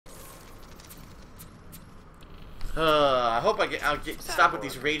I hope I'll stop with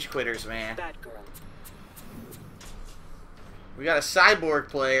these rage quitters, man. Batgirl. We got a cyborg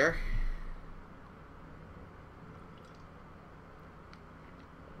player.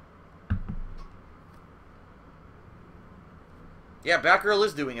 Yeah, Batgirl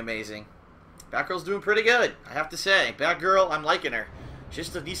is doing amazing. Batgirl's doing pretty good, I have to say. Batgirl, I'm liking her. She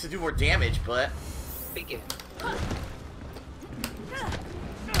just needs to do more damage, but... Begin.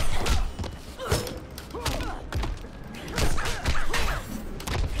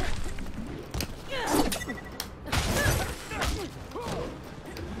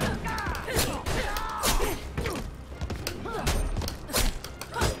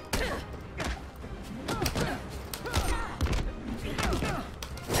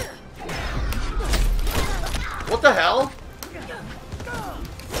 What the hell?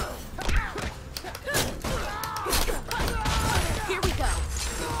 Here we go.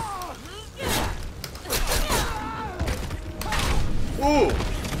 Ooh!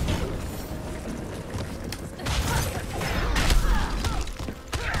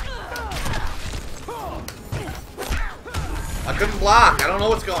 I couldn't block. I don't know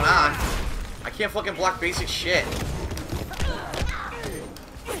what's going on. I can't fucking block basic shit.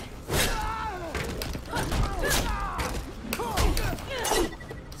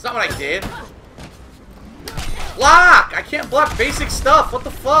 It's not what I did. Block! I can't block basic stuff. What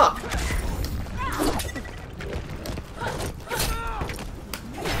the fuck?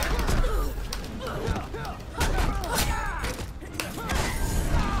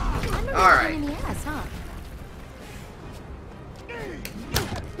 Alright.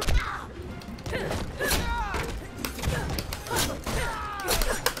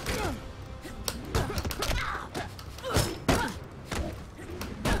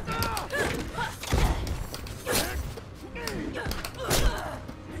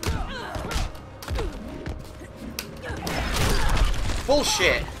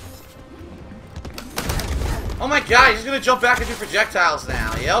 Bullshit. Oh my god, he's gonna jump back and do projectiles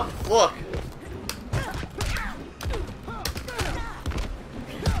now. Yep, look.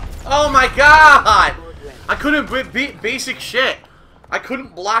 Oh my god! I couldn't beat basic shit. I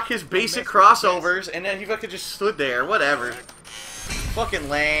couldn't block his basic crossovers, and then he fucking just stood there. Whatever. Fucking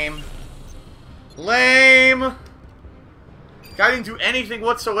lame. Lame! Guy didn't do anything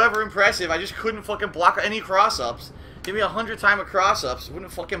whatsoever impressive. I just couldn't fucking block any cross-ups. Give me 100 times a cross-ups.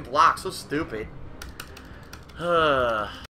 Wouldn't fucking block. So stupid.